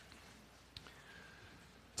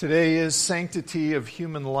Today is Sanctity of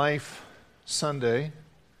Human Life Sunday.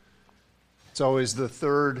 It's always the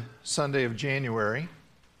third Sunday of January.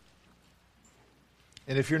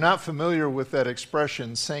 And if you're not familiar with that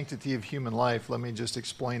expression, sanctity of human life, let me just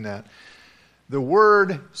explain that. The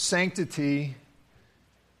word sanctity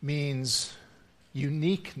means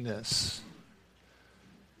uniqueness,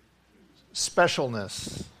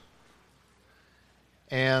 specialness.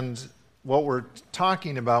 And what we're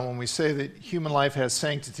talking about when we say that human life has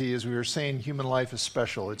sanctity is we are saying human life is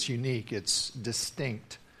special, it's unique, it's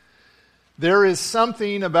distinct. There is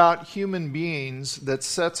something about human beings that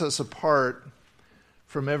sets us apart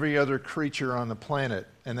from every other creature on the planet,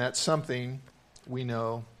 and that something we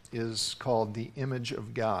know is called the image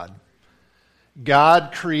of God.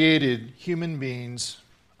 God created human beings,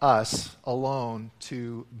 us alone,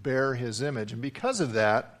 to bear his image, and because of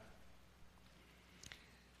that,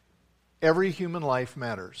 every human life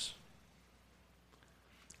matters.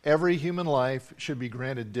 Every human life should be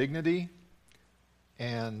granted dignity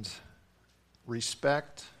and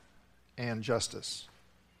respect and justice.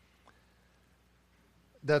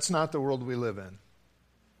 That's not the world we live in.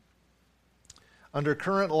 Under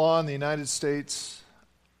current law in the United States,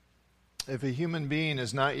 if a human being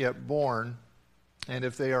is not yet born, and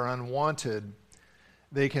if they are unwanted,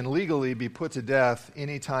 they can legally be put to death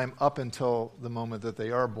anytime up until the moment that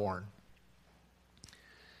they are born.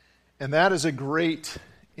 And that is a great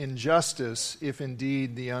injustice if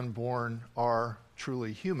indeed the unborn are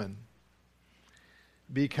truly human,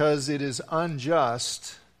 because it is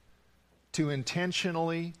unjust to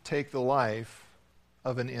intentionally take the life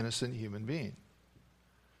of an innocent human being.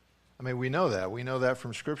 I mean, we know that. We know that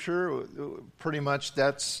from Scripture. Pretty much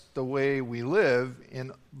that's the way we live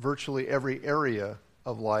in virtually every area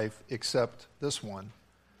of life except this one.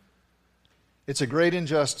 It's a great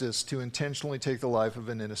injustice to intentionally take the life of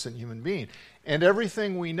an innocent human being. And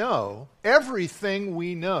everything we know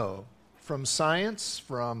from science,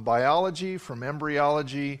 from biology, from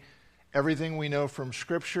embryology, everything we know from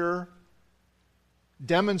Scripture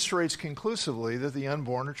demonstrates conclusively that the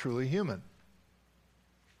unborn are truly human.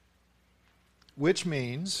 Which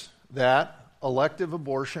means that elective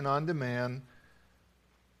abortion on demand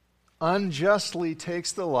unjustly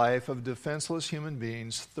takes the life of defenseless human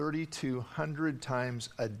beings 3,200 times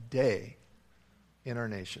a day in our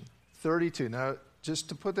nation. 32. Now, just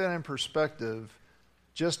to put that in perspective,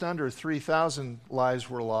 just under 3,000 lives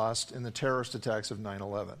were lost in the terrorist attacks of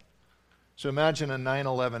 9/11. So imagine a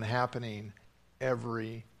 9/11 happening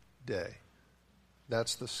every day.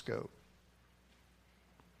 That's the scope.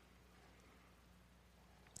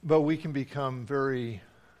 But we can become very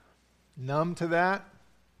numb to that.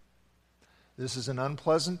 This is an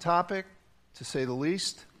unpleasant topic, to say the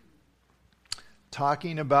least.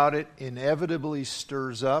 Talking about it inevitably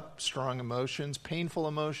stirs up strong emotions,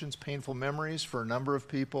 painful memories for a number of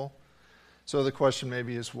people. So the question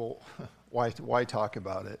maybe is, well, why talk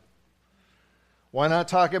about it? Why not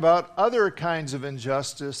talk about other kinds of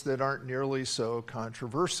injustice that aren't nearly so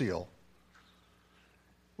controversial?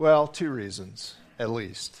 Well, two reasons, at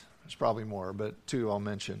least. There's probably more, but two I'll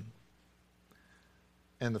mention.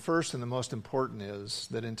 And the first and the most important is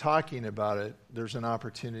that in talking about it, there's an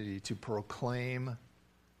opportunity to proclaim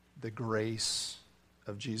the grace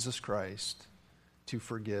of Jesus Christ to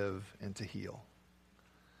forgive and to heal.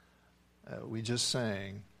 We just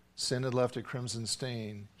sang, sin had left a crimson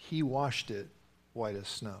stain. He washed it white as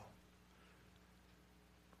snow.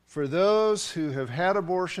 For those who have had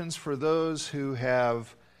abortions, for those who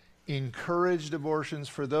have encouraged abortions,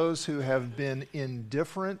 for those who have been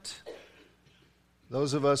indifferent,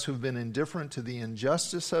 those of us who've been indifferent to the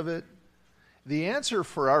injustice of it, the answer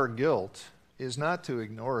for our guilt is not to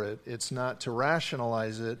ignore it. It's not to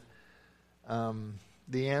rationalize it.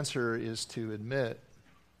 The answer is to admit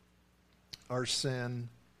our sin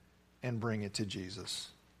and bring it to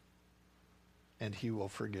Jesus. And he will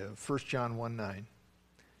forgive. 1 John 1:9.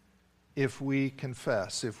 If we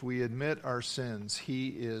confess, if we admit our sins, he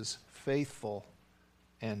is faithful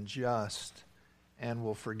and just and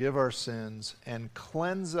will forgive our sins and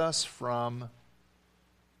cleanse us from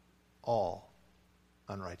all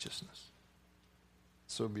unrighteousness.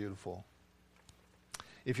 So beautiful.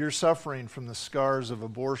 If you're suffering from the scars of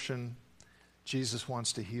abortion, Jesus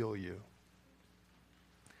wants to heal you.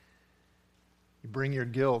 You bring your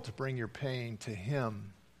guilt, bring your pain to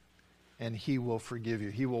him, and he will forgive you.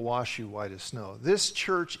 He will wash you white as snow. This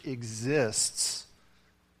church exists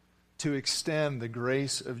to extend the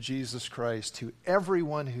grace of Jesus Christ to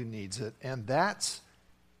everyone who needs it, and that's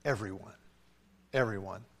everyone.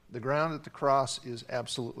 Everyone. The ground at the cross is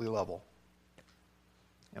absolutely level,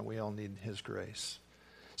 and we all need his grace.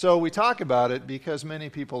 So we talk about it because many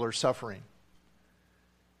people are suffering.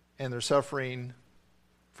 And they're suffering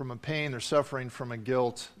from a pain, they're suffering from a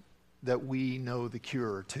guilt that we know the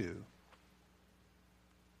cure to.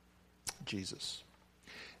 Jesus.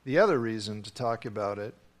 The other reason to talk about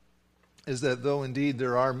it is that though indeed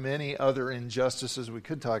there are many other injustices we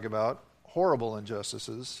could talk about, horrible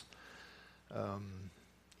injustices,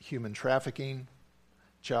 human trafficking,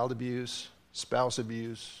 child abuse, spouse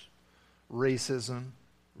abuse, racism,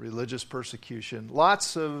 religious persecution,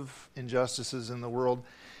 lots of injustices in the world.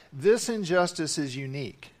 This injustice is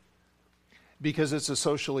unique because it's a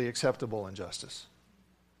socially acceptable injustice.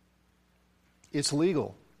 It's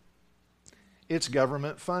legal. It's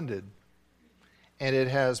government funded. And it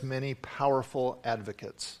has many powerful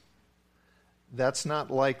advocates. That's not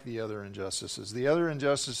like the other injustices. The other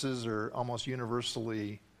injustices are almost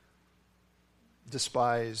universally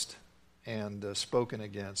despised and spoken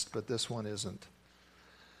against, but this one isn't.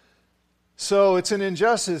 So it's an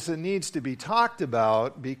injustice that needs to be talked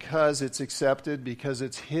about because it's accepted, because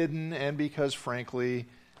it's hidden, and because, frankly,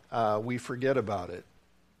 we forget about it.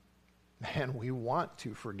 And we want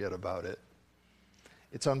to forget about it.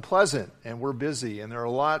 It's unpleasant, and we're busy, and there are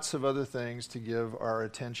lots of other things to give our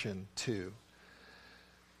attention to.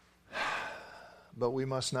 But we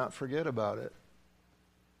must not forget about it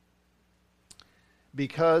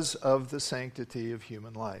because of the sanctity of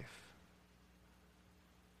human life.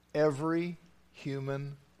 Every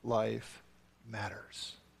human life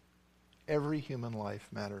matters. Every human life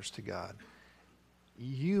matters to God.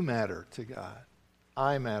 You matter to God.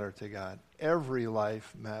 I matter to God. Every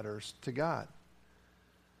life matters to God.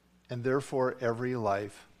 And therefore, every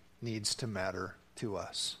life needs to matter to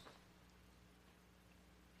us.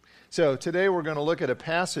 So today we're going to look at a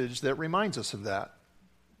passage that reminds us of that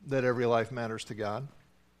every life matters to God.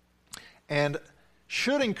 And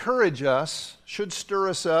should encourage us, should stir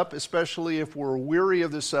us up, especially if we're weary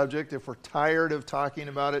of the subject, if we're tired of talking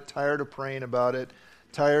about it, tired of praying about it,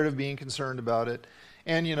 tired of being concerned about it.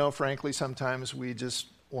 And, frankly, sometimes we just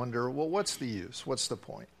wonder, well, what's the use? What's the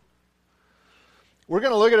point? We're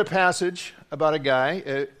going to look at a passage about a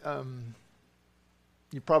guy.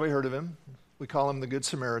 You've probably heard of him. We call him the Good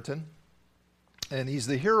Samaritan. And he's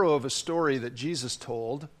the hero of a story that Jesus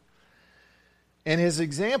told. And his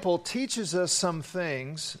example teaches us some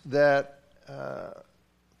things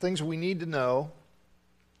things we need to know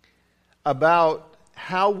about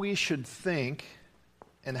how we should think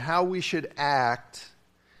and how we should act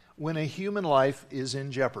when a human life is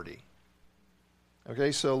in jeopardy.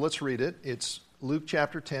 Okay, so let's read it. It's Luke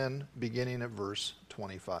chapter 10, beginning at verse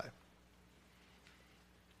 25.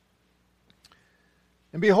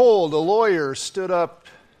 And behold, a lawyer stood up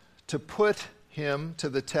to put him to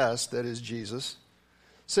the test, that is Jesus,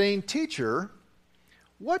 saying, Teacher,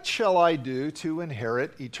 what shall I do to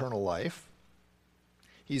inherit eternal life?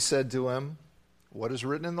 He said to him, What is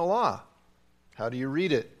written in the law? How do you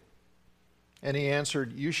read it? And he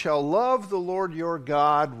answered, You shall love the Lord your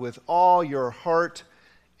God with all your heart,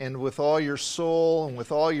 and with all your soul, and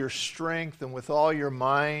with all your strength, and with all your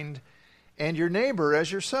mind, and your neighbor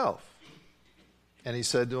as yourself. And he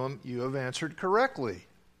said to him, You have answered correctly.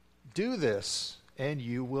 Do this, and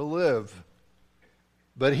you will live.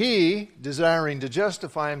 But he, desiring to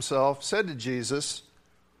justify himself, said to Jesus,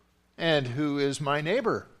 And who is my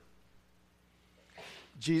neighbor?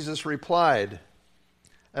 Jesus replied,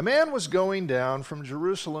 A man was going down from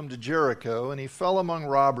Jerusalem to Jericho, and he fell among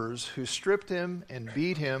robbers who stripped him and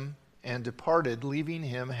beat him and departed, leaving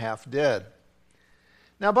him half dead.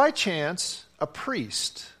 Now by chance, a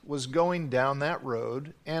priest was going down that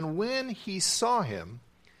road, and when he saw him,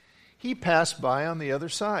 he passed by on the other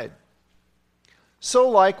side. So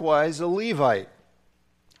likewise a Levite,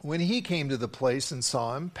 when he came to the place and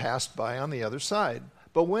saw him, passed by on the other side.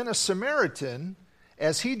 But when a Samaritan,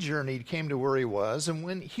 as he journeyed, came to where he was, and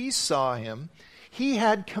when he saw him, he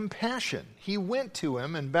had compassion. He went to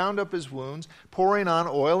him and bound up his wounds, pouring on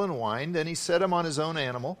oil and wine. Then he set him on his own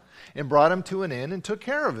animal and brought him to an inn and took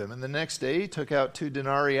care of him. And the next day he took out 2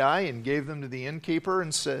 denarii and gave them to the innkeeper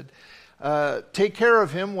and said, Take care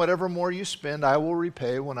of him. Whatever more you spend, I will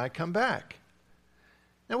repay when I come back.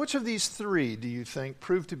 Now, which of these 3 do you think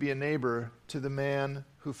proved to be a neighbor to the man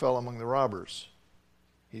who fell among the robbers?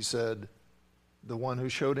 He said, The one who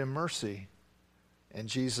showed him mercy. And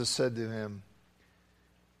Jesus said to him,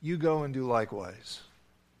 You go and do likewise.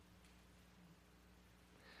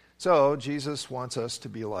 So, Jesus wants us to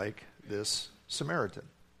be like this Samaritan.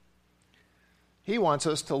 He wants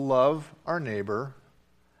us to love our neighbor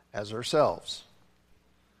as ourselves.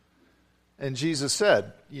 And Jesus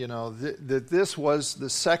said, that this was the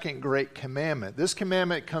second great commandment. This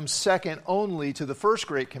commandment comes second only to the first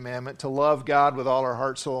great commandment, to love God with all our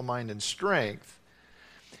heart, soul, mind, and strength.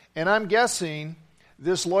 And I'm guessing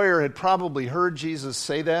this lawyer had probably heard Jesus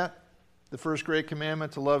say that, the first great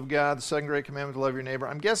commandment to love God, the second great commandment to love your neighbor.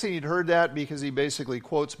 I'm guessing he'd heard that because he basically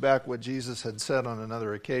quotes back what Jesus had said on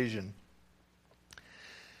another occasion.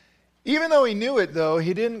 Even though he knew it, though,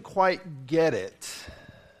 he didn't quite get it.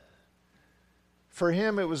 For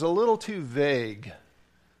him, it was a little too vague,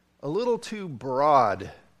 a little too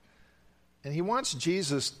broad. And he wants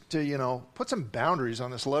Jesus to, put some boundaries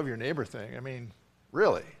on this love your neighbor thing. I mean,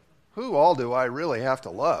 really, who all do I really have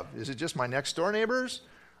to love? Is it just my next door neighbors?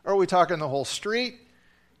 Or are we talking the whole street?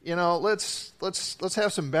 Let's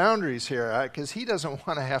have some boundaries here, because he doesn't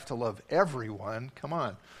want to have to love everyone. Come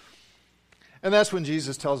on. And that's when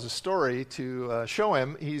Jesus tells a story to show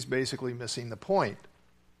him he's basically missing the point.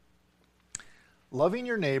 Loving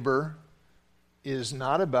your neighbor is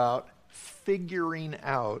not about figuring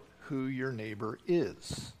out who your neighbor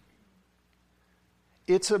is.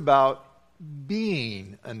 It's about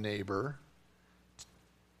being a neighbor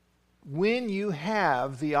when you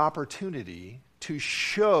have the opportunity to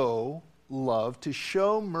show love, to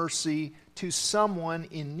show mercy to someone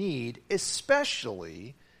in need,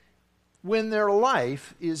 especially when their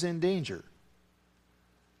life is in danger,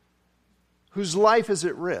 whose life is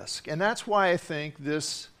at risk. And that's why I think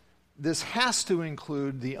this has to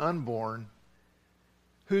include the unborn,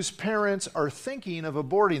 whose parents are thinking of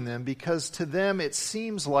aborting them because to them it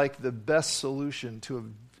seems like the best solution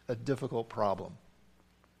to a difficult problem.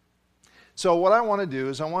 So what I want to do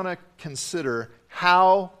is I want to consider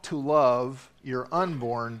how to love your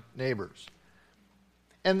unborn neighbors.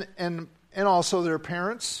 And also their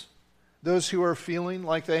parents, those who are feeling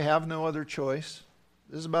like they have no other choice.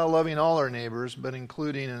 This is about loving all our neighbors, but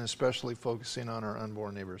including and especially focusing on our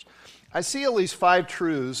unborn neighbors. I see at least 5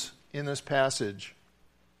 truths in this passage.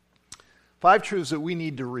 5 truths that we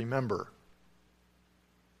need to remember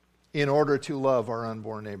in order to love our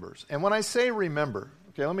unborn neighbors. And when I say remember,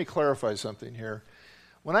 okay, let me clarify something here.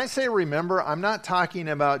 When I say remember, I'm not talking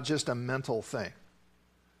about just a mental thing.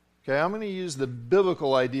 Okay, I'm going to use the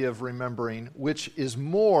biblical idea of remembering, which is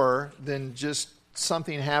more than just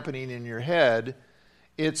something happening in your head.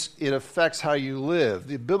 It affects how you live.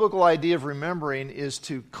 The biblical idea of remembering is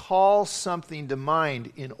to call something to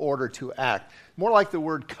mind in order to act. More like the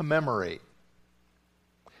word commemorate.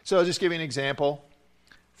 So I'll just give you an example.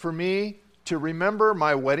 For me, to remember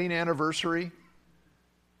my wedding anniversary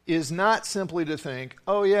is not simply to think,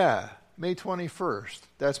 oh yeah, May 21st,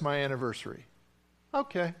 that's my anniversary.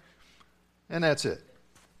 Okay. And that's it.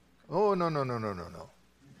 Oh, no.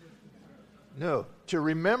 No, to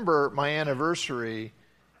remember my anniversary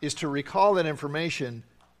is to recall that information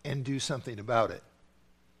and do something about it.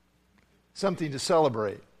 Something to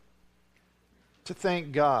celebrate. To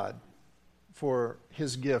thank God for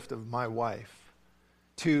his gift of my wife.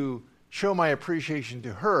 To show my appreciation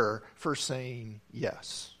to her for saying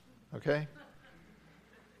yes. Okay?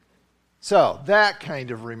 So, that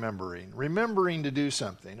kind of remembering to do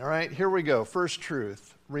something. All right, here we go. First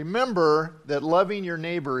truth. Remember that loving your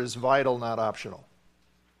neighbor is vital, not optional.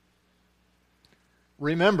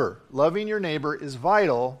 Remember, loving your neighbor is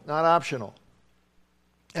vital, not optional.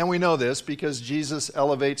 And we know this because Jesus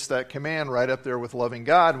elevates that command right up there with loving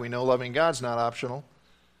God. We know loving God's not optional.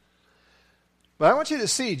 But I want you to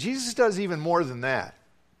see, Jesus does even more than that.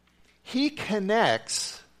 He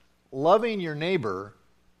connects loving your neighbor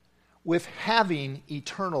with having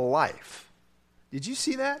eternal life. Did you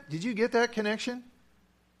see that? Did you get that connection?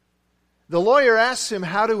 The lawyer asks him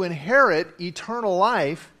how to inherit eternal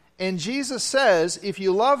life, and Jesus says, if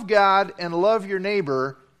you love God and love your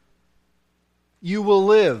neighbor, you will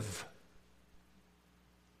live.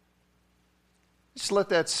 Just let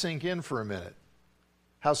that sink in for a minute,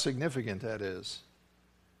 how significant that is.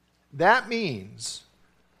 That means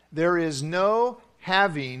there is no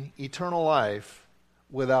having eternal life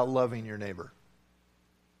without loving your neighbor.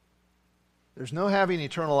 There's no having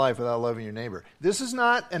eternal life without loving your neighbor. This is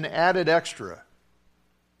not an added extra,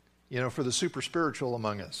 for the super spiritual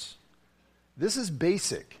among us. This is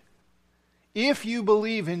basic. If you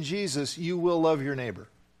believe in Jesus, you will love your neighbor.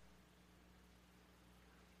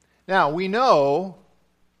 Now, we know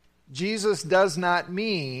Jesus does not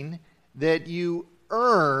mean that you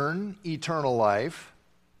earn eternal life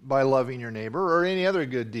by loving your neighbor or any other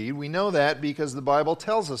good deed. We know that because the Bible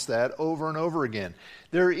tells us that over and over again.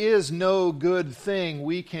 There is no good thing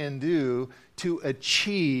we can do to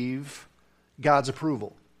achieve God's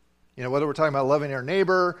approval. Whether we're talking about loving our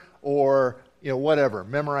neighbor or, whatever,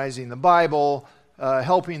 memorizing the Bible,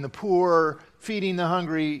 helping the poor, feeding the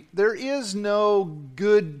hungry. There is no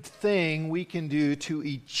good thing we can do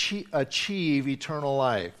to achieve eternal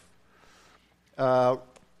life.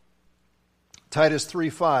 Titus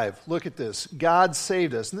 3:5, look at this. God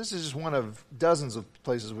saved us, and this is just one of dozens of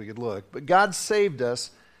places we could look, but God saved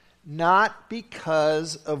us not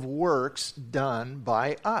because of works done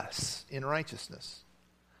by us in righteousness,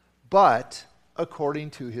 but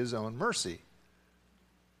according to his own mercy.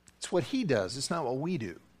 It's what he does. It's not what we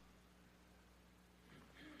do.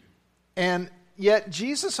 And yet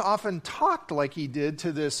Jesus often talked like he did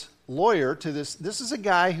to this lawyer, this is a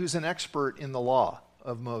guy who's an expert in the law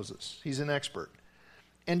of Moses. He's an expert.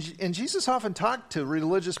 And Jesus often talked to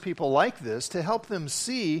religious people like this to help them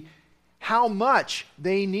see how much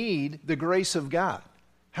they need the grace of God,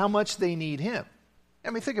 how much they need him.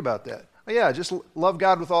 I mean, think about that. Oh, yeah, just love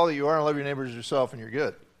God with all that you are and love your neighbors as yourself and you're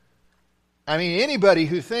good. I mean, anybody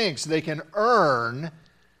who thinks they can earn,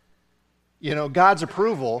 God's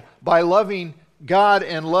approval by loving God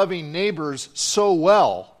and loving neighbors so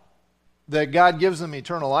well that God gives them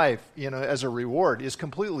eternal life, as a reward is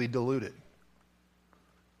completely deluded.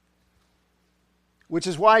 Which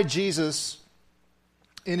is why Jesus,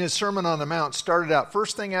 in his Sermon on the Mount, started out,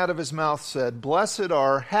 first thing out of his mouth said,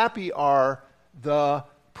 happy are the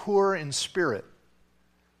poor in spirit,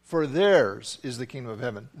 for theirs is the kingdom of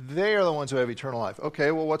heaven. They are the ones who have eternal life.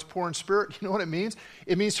 Okay, well, what's poor in spirit? You know what it means?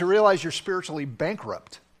 It means to realize you're spiritually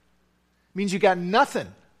bankrupt. It means you got nothing.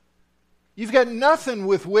 You've got nothing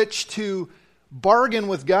with which to bargain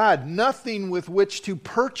with God, nothing with which to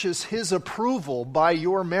purchase his approval by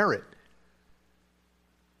your merit.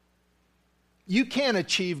 You can't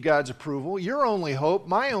achieve God's approval. Your only hope,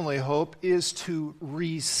 my only hope, is to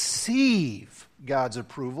receive God's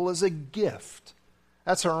approval as a gift.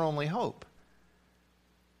 That's our only hope.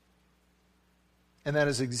 And that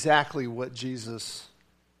is exactly what Jesus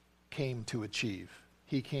came to achieve.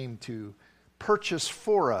 He came to purchase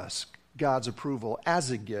for us God's approval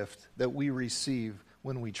as a gift that we receive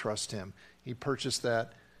when we trust him. He purchased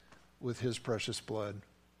that with his precious blood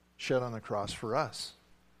shed on the cross for us.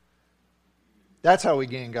 That's how we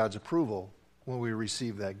gain God's approval, when we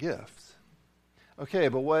receive that gift. Okay,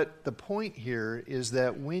 but what the point here is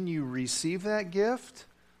that when you receive that gift,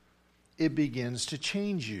 it begins to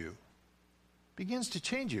change you. Begins to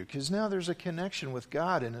change you, because now there's a connection with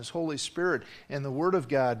God and his Holy Spirit, and the Word of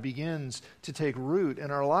God begins to take root in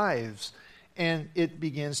our lives, and it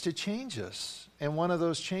begins to change us. And one of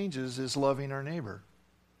those changes is loving our neighbor.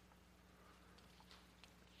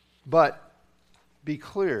 But be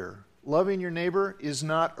clear, loving your neighbor is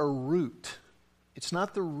not a root. It's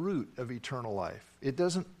not the root of eternal life. It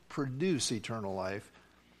doesn't produce eternal life.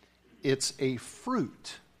 It's a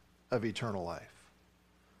fruit of eternal life.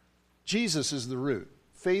 Jesus is the root.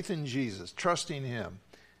 Faith in Jesus, trusting him,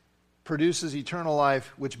 produces eternal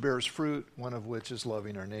life, which bears fruit, one of which is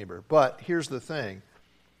loving our neighbor. But here's the thing.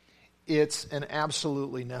 It's an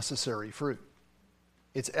absolutely necessary fruit.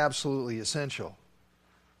 It's absolutely essential.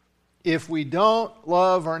 If we don't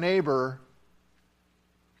love our neighbor,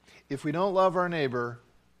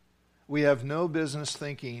 we have no business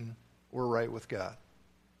thinking we're right with God.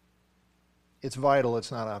 It's vital.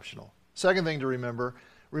 It's not optional. Second thing to remember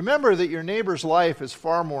that your neighbor's life is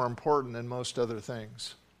far more important than most other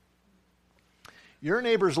things. Your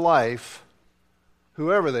neighbor's life,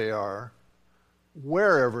 whoever they are,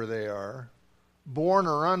 wherever they are, born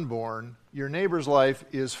or unborn, your neighbor's life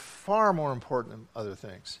is far more important than other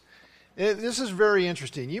things. This is very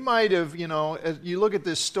interesting. You might have, as you look at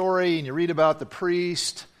this story and you read about the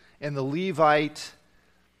priest and the Levite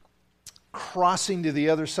crossing to the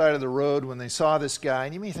other side of the road when they saw this guy,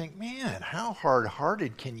 and you may think, man, how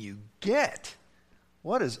hard-hearted can you get?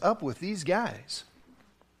 What is up with these guys?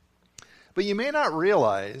 But you may not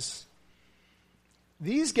realize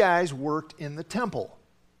these guys worked in the temple.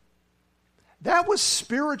 That was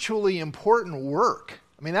spiritually important work.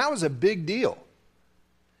 I mean, that was a big deal.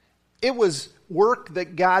 It was work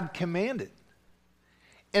that God commanded.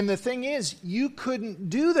 And the thing is, you couldn't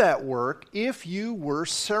do that work if you were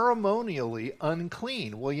ceremonially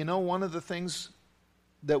unclean. Well, one of the things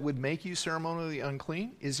that would make you ceremonially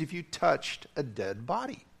unclean is if you touched a dead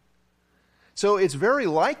body. So it's very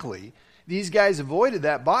likely these guys avoided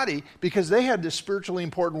that body because they had this spiritually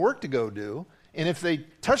important work to go do. And if they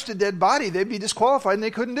touched a dead body, they'd be disqualified and they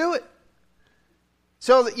couldn't do it.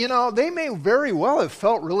 So, they may very well have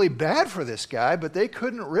felt really bad for this guy, but they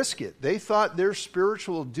couldn't risk it. They thought their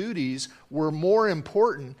spiritual duties were more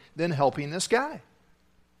important than helping this guy.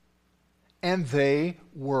 And they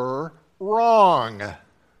were wrong.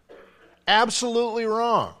 Absolutely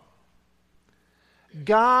wrong.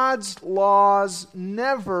 God's laws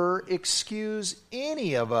never excuse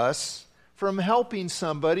any of us from helping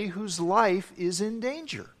somebody whose life is in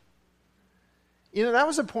danger. You know, that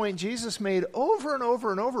was a point Jesus made over and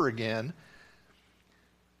over and over again.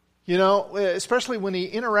 You know, especially when he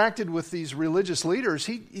interacted with these religious leaders,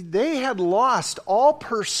 they had lost all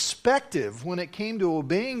perspective when it came to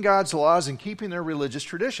obeying God's laws and keeping their religious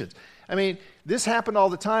traditions. I mean, this happened all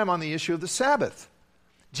the time on the issue of the Sabbath.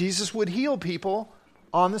 Jesus would heal people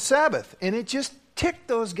on the Sabbath, and it just ticked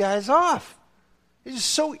those guys off. They're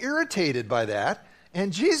just so irritated by that.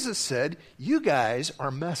 And Jesus said, "You guys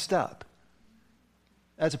are messed up."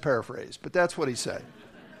 That's a paraphrase, but that's what he said.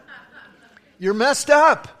 You're messed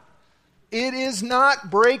up. It is not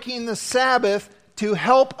breaking the Sabbath to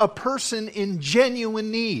help a person in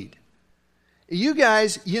genuine need. You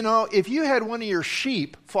guys, you know, if you had one of your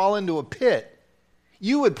sheep fall into a pit,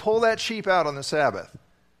 you would pull that sheep out on the Sabbath.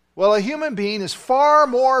 Well, a human being is far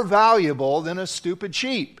more valuable than a stupid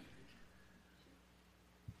sheep.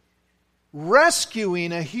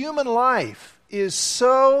 Rescuing a human life is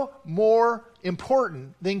so more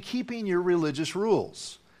important than keeping your religious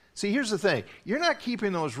rules. See, here's the thing. You're not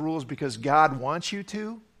keeping those rules because God wants you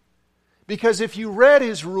to. Because if you read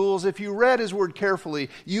his rules, if you read his word carefully,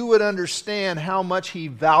 you would understand how much he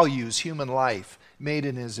values human life made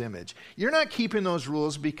in his image. You're not keeping those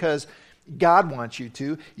rules because God wants you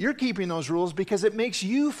to. You're keeping those rules because it makes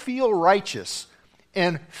you feel righteous.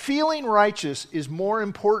 And feeling righteous is more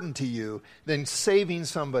important to you than saving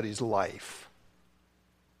somebody's life.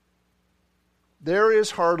 There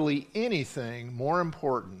is hardly anything more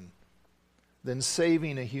important than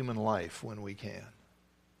saving a human life when we can.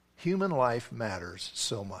 Human life matters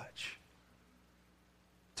so much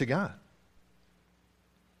to God.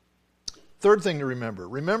 Third thing to remember.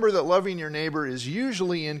 Remember that loving your neighbor is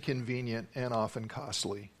usually inconvenient and often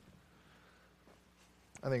costly.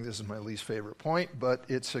 I think this is my least favorite point, but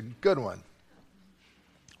it's a good one.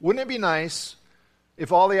 Wouldn't it be nice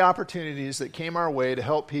if all the opportunities that came our way to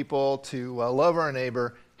help people, to love our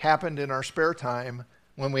neighbor, happened in our spare time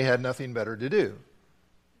when we had nothing better to do?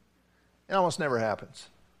 It almost never happens.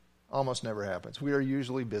 Almost never happens. We are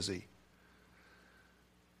usually busy.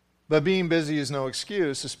 But being busy is no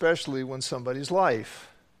excuse, especially when somebody's life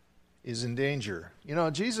is in danger. You know,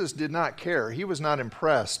 Jesus did not care. He was not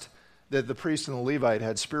impressed that the priest and the Levite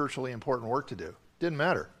had spiritually important work to do. Didn't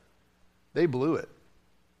matter. They blew it.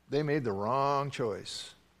 They made the wrong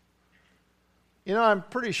choice. You know, I'm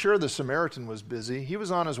pretty sure the Samaritan was busy. He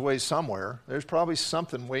was on his way somewhere. There's probably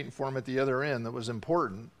something waiting for him at the other end that was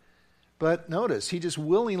important. But notice, he just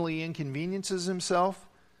willingly inconveniences himself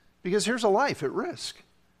because here's a life at risk.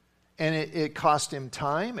 And it cost him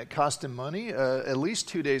time. It cost him money. At least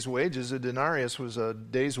 2 days' wages. A denarius was a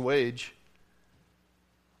day's wage.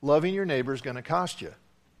 Loving your neighbor is going to cost you.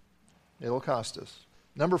 It'll cost us.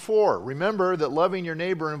 Number 4, remember that loving your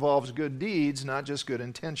neighbor involves good deeds, not just good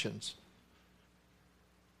intentions.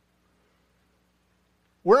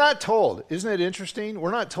 We're not told, isn't it interesting?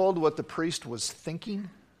 We're not told what the priest was thinking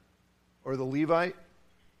or the Levite,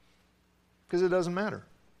 because it doesn't matter.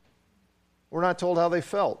 We're not told how they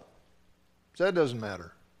felt, so that doesn't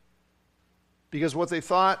matter. Because what they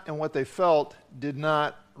thought and what they felt did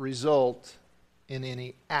not result in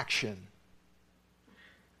any action.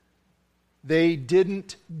 They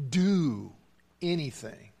didn't do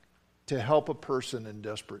anything to help a person in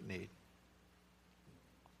desperate need.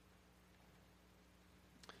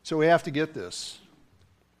 So we have to get this.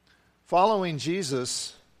 Following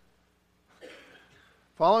Jesus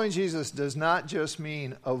does not just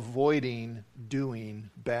mean avoiding doing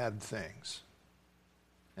bad things.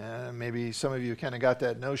 And maybe some of you kind of got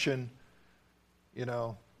that notion, you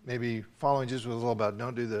know, maybe following Jesus was all about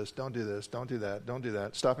don't do this, don't do this, don't do that, don't do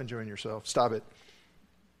that. Stop enjoying yourself. Stop it.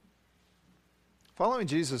 Following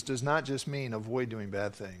Jesus does not just mean avoid doing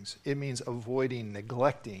bad things. It means avoiding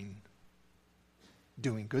neglecting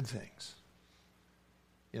doing good things.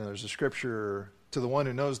 You know, there's a scripture, to the one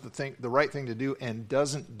who knows the right thing to do and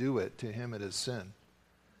doesn't do it, to him it is sin.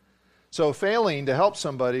 So failing to help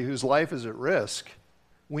somebody whose life is at risk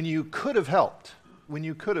when you could have helped,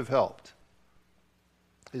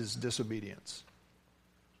 is disobedience.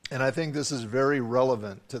 And I think this is very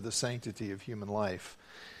relevant to the sanctity of human life.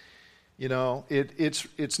 You know,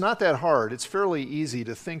 it's not that hard. It's fairly easy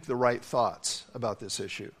to think the right thoughts about this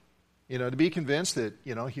issue. You know, to be convinced that,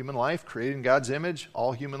 you know, human life created in God's image,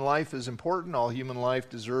 all human life is important, all human life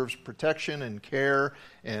deserves protection and care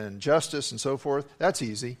and justice and so forth, that's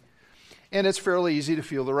easy. And it's fairly easy to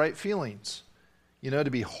feel the right feelings. You know,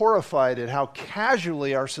 to be horrified at how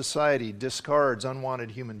casually our society discards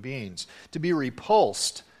unwanted human beings. To be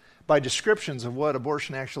repulsed by descriptions of what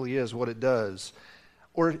abortion actually is, what it does,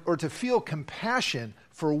 or to feel compassion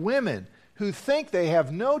for women who think they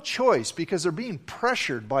have no choice because they're being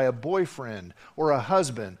pressured by a boyfriend or a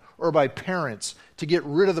husband or by parents to get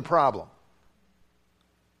rid of the problem.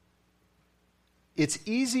 It's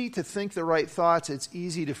easy to think the right thoughts, it's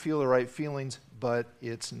easy to feel the right feelings, but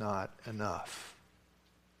it's not enough.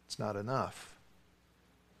 It's not enough.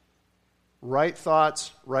 Right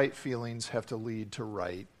thoughts, right feelings have to lead to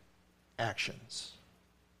right actions.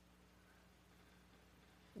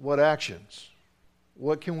 What actions?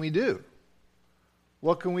 What can we do?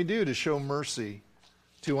 What can we do to show mercy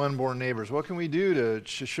to unborn neighbors? What can we do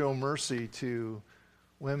to show mercy to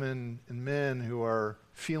women and men who are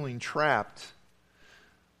feeling trapped?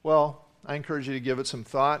 Well, I encourage you to give it some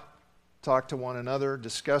thought, talk to one another,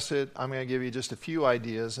 discuss it. I'm going to give you just a few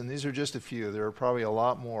ideas, and these are just a few. There are probably a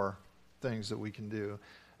lot more things that we can do.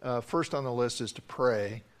 First on the list is to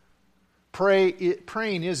pray.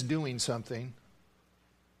 Praying is doing something.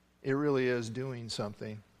 It really is doing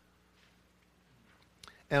something.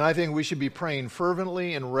 And I think we should be praying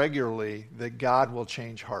fervently and regularly that God will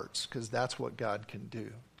change hearts, because that's what God can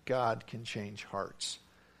do. God can change hearts.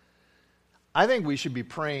 I think we should be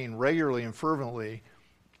praying regularly and fervently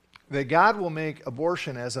that God will make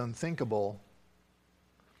abortion as unthinkable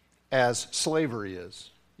as slavery is.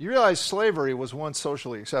 You realize slavery was once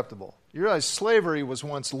socially acceptable. You realize slavery was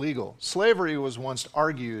once legal. Slavery was once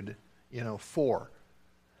argued, for.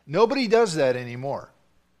 Nobody does that anymore.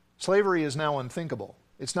 Slavery is now unthinkable.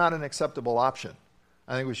 It's not an acceptable option.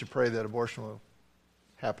 I think we should pray that abortion will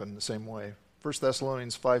happen the same way. 1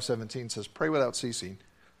 Thessalonians 5:17 says, pray without ceasing,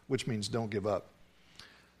 which means don't give up.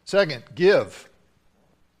 Second, give.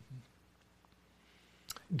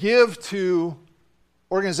 Give to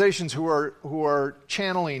organizations who are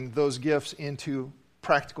channeling those gifts into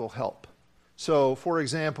practical help. So, for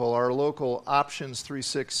example, our local Options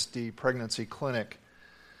 360 pregnancy clinic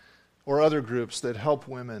or other groups that help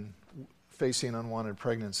women facing unwanted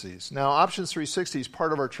pregnancies. Now, Options 360 is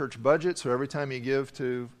part of our church budget, so every time you give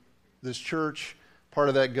to this church, part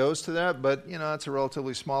of that goes to that, but, it's a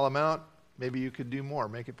relatively small amount. Maybe you could do more.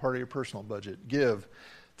 Make it part of your personal budget. Give.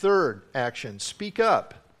 Third action, speak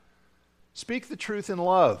up. Speak the truth in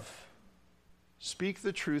love. Speak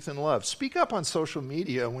the truth in love. Speak up on social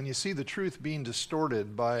media when you see the truth being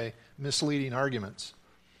distorted by misleading arguments.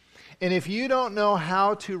 And if you don't know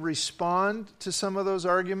how to respond to some of those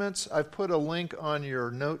arguments, I've put a link on your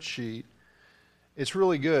note sheet. It's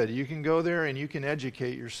really good. You can go there and you can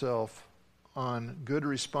educate yourself on good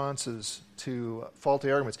responses to faulty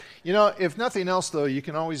arguments. If nothing else, though, you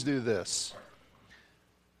can always do this.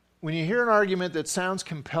 When you hear an argument that sounds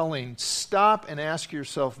compelling, stop and ask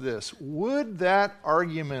yourself this. Would that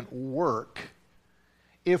argument work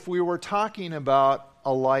if we were talking about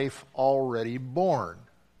a life already born?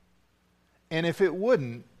 And if it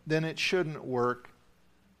wouldn't, then it shouldn't work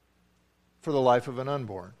for the life of an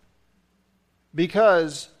unborn.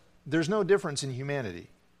 Because there's no difference in humanity.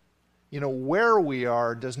 Where we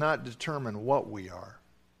are does not determine what we are.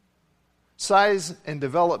 Size and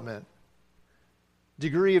development,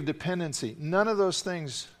 degree of dependency, none of those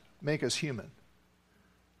things make us human.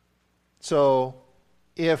 So,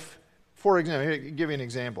 for example, here, I'll give you an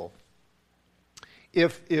example.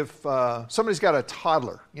 If somebody's got a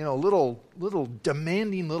toddler, little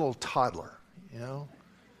demanding little toddler,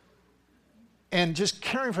 and just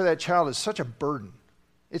caring for that child is such a burden.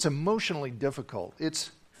 It's emotionally difficult.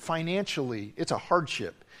 It's financially, it's a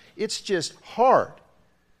hardship. It's just hard.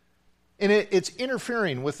 And it's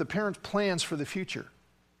interfering with the parents' plans for the future.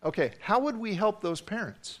 Okay, how would we help those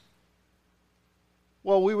parents?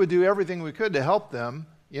 Well, we would do everything we could to help them,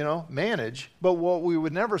 manage. But what we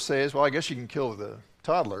would never say is, well, I guess you can kill the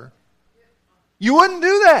toddler. You wouldn't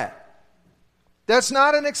do that. That's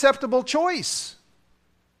not an acceptable choice.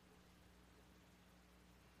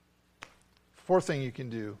 Fourth thing you can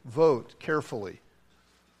do, vote carefully.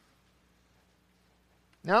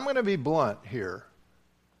 Now, I'm going to be blunt here.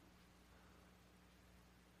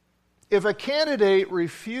 If a candidate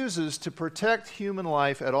refuses to protect human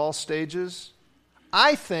life at all stages,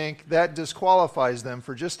 I think that disqualifies them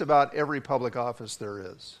for just about every public office there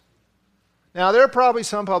is. Now, there are probably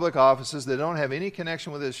some public offices that don't have any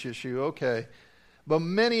connection with this issue, okay, but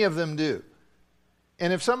many of them do.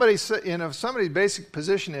 And if somebody's basic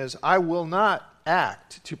position is, I will not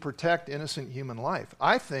act to protect innocent human life,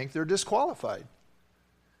 I think they're disqualified.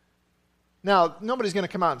 Now, nobody's going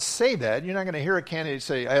to come out and say that. You're not going to hear a candidate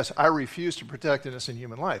say, yes, I refuse to protect innocent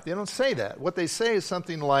human life. They don't say that. What they say is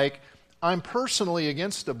something like, I'm personally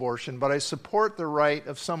against abortion, but I support the right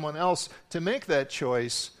of someone else to make that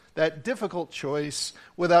choice that difficult choice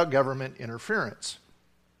without government interference.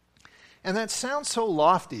 And that sounds so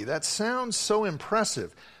lofty. That sounds so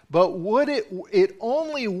impressive. But it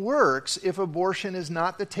only works if abortion is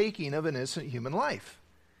not the taking of an innocent human life.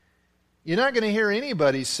 You're not going to hear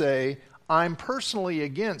anybody say, I'm personally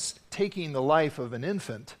against taking the life of an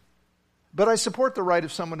infant, but I support the right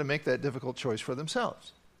of someone to make that difficult choice for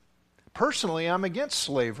themselves. Personally, I'm against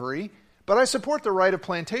slavery, but I support the right of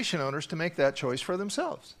plantation owners to make that choice for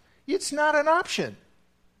themselves. It's not an option.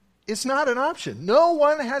 It's not an option. No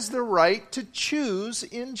one has the right to choose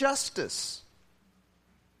injustice.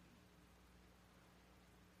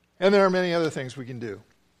 And there are many other things we can do.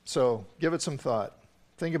 So give it some thought.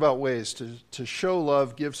 Think about ways to show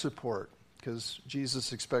love, give support, because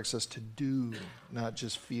Jesus expects us to do, not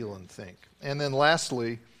just feel and think. And then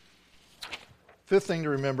lastly, fifth thing to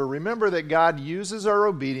remember that God uses our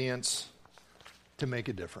obedience to make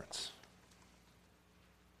a difference.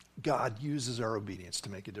 God uses our obedience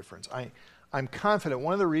to make a difference. I'm confident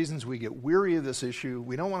one of the reasons we get weary of this issue,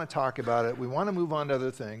 we don't want to talk about it, we want to move on to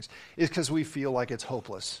other things, is because we feel like it's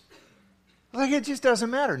hopeless. Like it just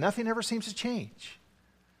doesn't matter. Nothing ever seems to change.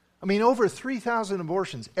 I mean, over 3,000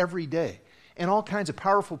 abortions every day, and all kinds of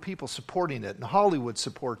powerful people supporting it, and Hollywood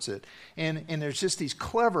supports it. And there's just these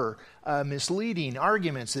clever, misleading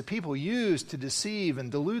arguments that people use to deceive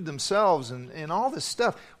and delude themselves and all this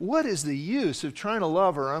stuff. What is the use of trying to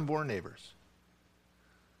love our unborn neighbors?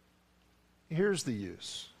 Here's the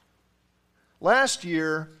use. Last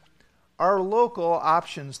year, our local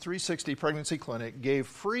Options 360 Pregnancy Clinic gave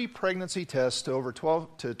free pregnancy tests to over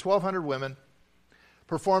 1,200 women,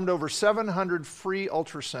 performed over 700 free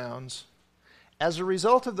ultrasounds. As a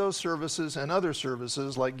result of those services and other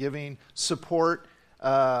services like giving support,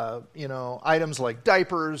 items like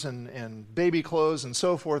diapers and baby clothes and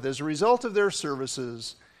so forth, as a result of their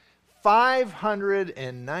services,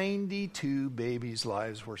 592 babies'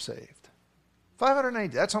 lives were saved.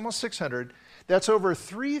 590, that's almost 600. That's over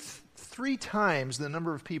three times the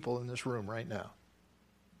number of people in this room right now.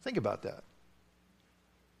 Think about that.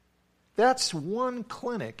 That's one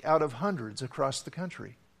clinic out of hundreds across the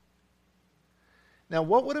country. Now,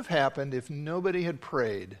 what would have happened if nobody had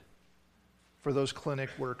prayed for those clinic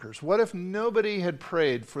workers? What if nobody had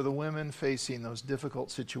prayed for the women facing those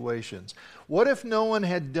difficult situations? What if no one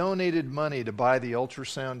had donated money to buy the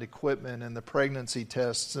ultrasound equipment and the pregnancy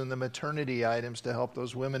tests and the maternity items to help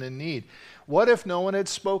those women in need? What if no one had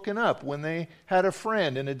spoken up when they had a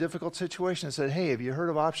friend in a difficult situation and said, hey, have you heard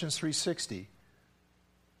of Options 360?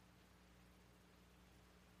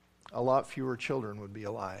 A lot fewer children would be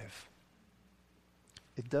alive.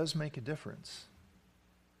 It does make a difference.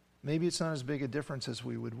 Maybe it's not as big a difference as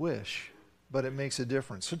we would wish, but it makes a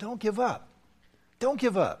difference. So don't give up. Don't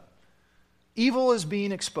give up. Evil is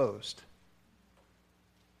being exposed.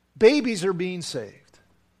 Babies are being saved.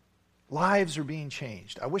 Lives are being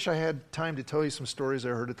changed. I wish I had time to tell you some stories I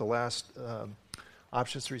heard at the last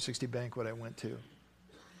Options 360 banquet I went to.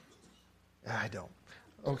 I don't.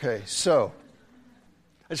 Okay, so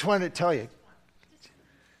I just wanted to tell you.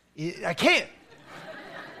 I can't.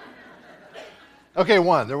 Okay,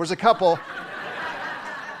 one. There was a couple.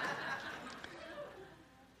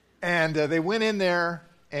 And they went in there,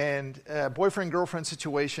 and boyfriend-girlfriend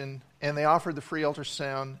situation, and they offered the free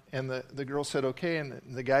ultrasound, and the girl said, okay, and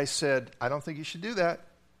the guy said, I don't think you should do that.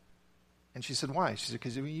 And she said, why? She said,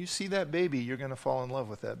 because when you see that baby, you're going to fall in love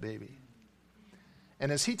with that baby.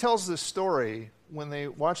 And as he tells this story, when they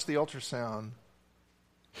watched the ultrasound,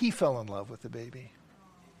 he fell in love with the baby.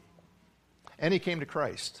 And he came to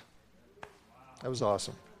Christ. That was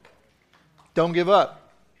awesome. Don't give up.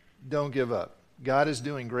 Don't give up. God is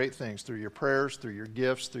doing great things through your prayers, through your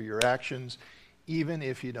gifts, through your actions, even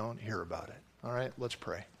if you don't hear about it. All right, let's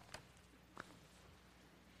pray.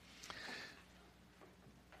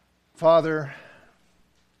 Father,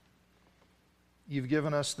 you've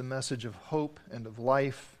given us the message of hope and of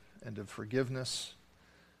life and of forgiveness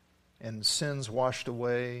and sins washed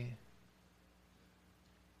away.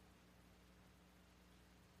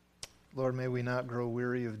 Lord, may we not grow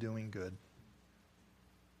weary of doing good.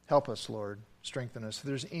 Help us, Lord. Strengthen us. If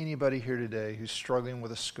there's anybody here today who's struggling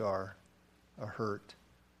with a scar, a hurt,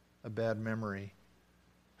 a bad memory,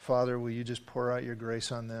 Father, will you just pour out your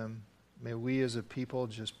grace on them? May we as a people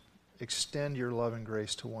just extend your love and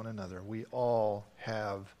grace to one another. We all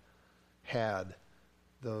have had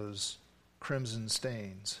those crimson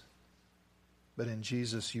stains, but in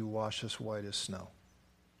Jesus you wash us white as snow.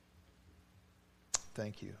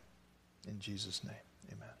 Thank you. In Jesus' name,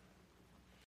 amen.